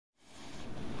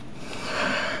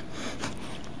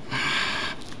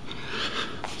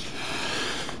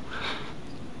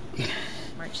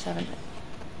7th.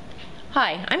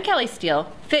 Hi, I'm Kelly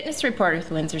Steele, fitness reporter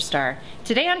with Windsor Star.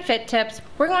 Today on Fit Tips,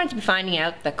 we're going to be finding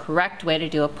out the correct way to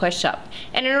do a push-up.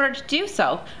 And in order to do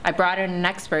so, I brought in an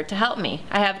expert to help me.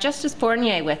 I have Justice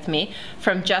Fournier with me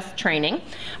from Just Training.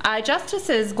 Justice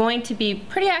is going to be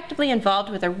pretty actively involved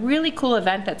with a really cool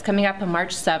event that's coming up on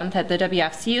March 7th at the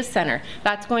WFCU Center.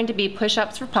 That's going to be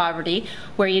Push-Ups for Poverty,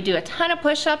 where you do a ton of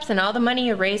push-ups and all the money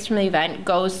you raise from the event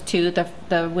goes to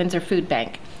the Windsor Food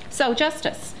Bank. So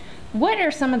Justice, what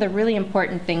are some of the really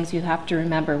important things you have to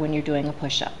remember when you're doing a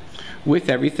push-up? With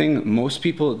everything, most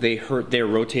people, they hurt their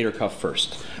rotator cuff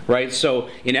first, right? So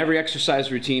in every exercise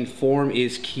routine, form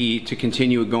is key to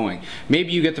continue going.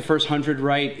 Maybe you get the first 100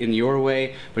 right in your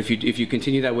way, but if you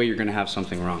continue that way, you're gonna have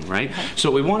something wrong, right? Okay. So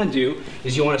what we wanna do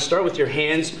is you wanna start with your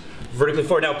hands vertically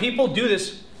forward. Now people do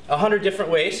this 100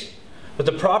 different ways, but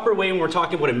the proper way when we're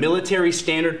talking about a military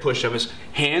standard push-up is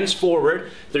hands forward.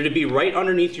 They're to be right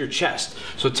underneath your chest.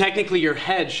 So technically your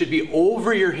head should be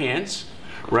over your hands,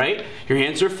 right? Your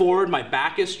hands are forward, my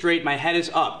back is straight, my head is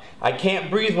up. I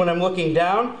can't breathe when I'm looking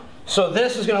down, so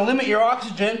this is gonna limit your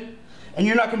oxygen and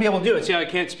you're not gonna be able to do it. See how I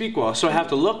can't speak well? So I have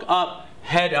to look up,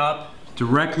 head up,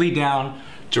 directly down,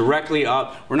 directly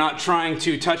up. We're not trying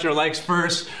to touch our legs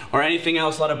first or anything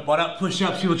else. A lot of butt-up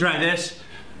push-ups, people try this.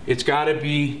 It's gotta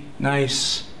be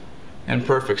nice and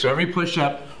perfect. So every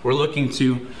push-up, we're looking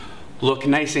to look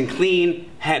nice and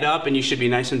clean, head up, and you should be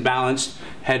nice and balanced,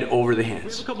 head over the hands. We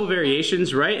have a couple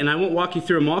variations, right? And I won't walk you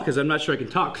through them all because I'm not sure I can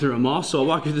talk through them all, so I'll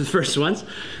walk you through the first ones.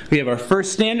 We have our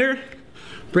first stander.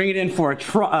 Bring it in for a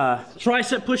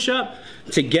tricep push-up,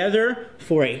 together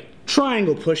for a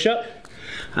triangle push-up.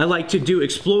 I like to do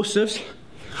explosives.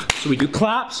 So we do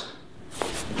claps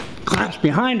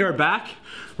behind our back.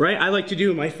 Right, I like to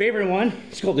do my favorite one.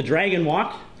 It's called the dragon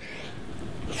walk.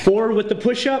 Forward with the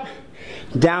push-up,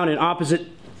 down in opposite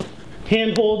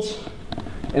hand holds,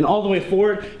 and all the way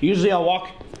forward. Usually I'll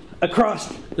walk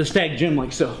across the stag gym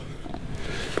like so.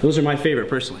 Those are my favorite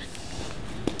personally.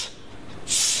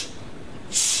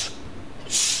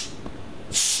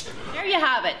 There you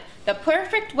have it, the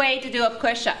perfect way to do a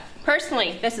push-up.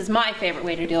 Personally, this is my favorite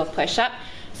way to do a push-up.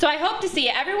 So I hope to see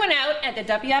everyone out at the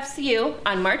WFCU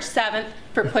on March 7th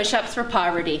for Push-Ups for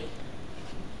Poverty.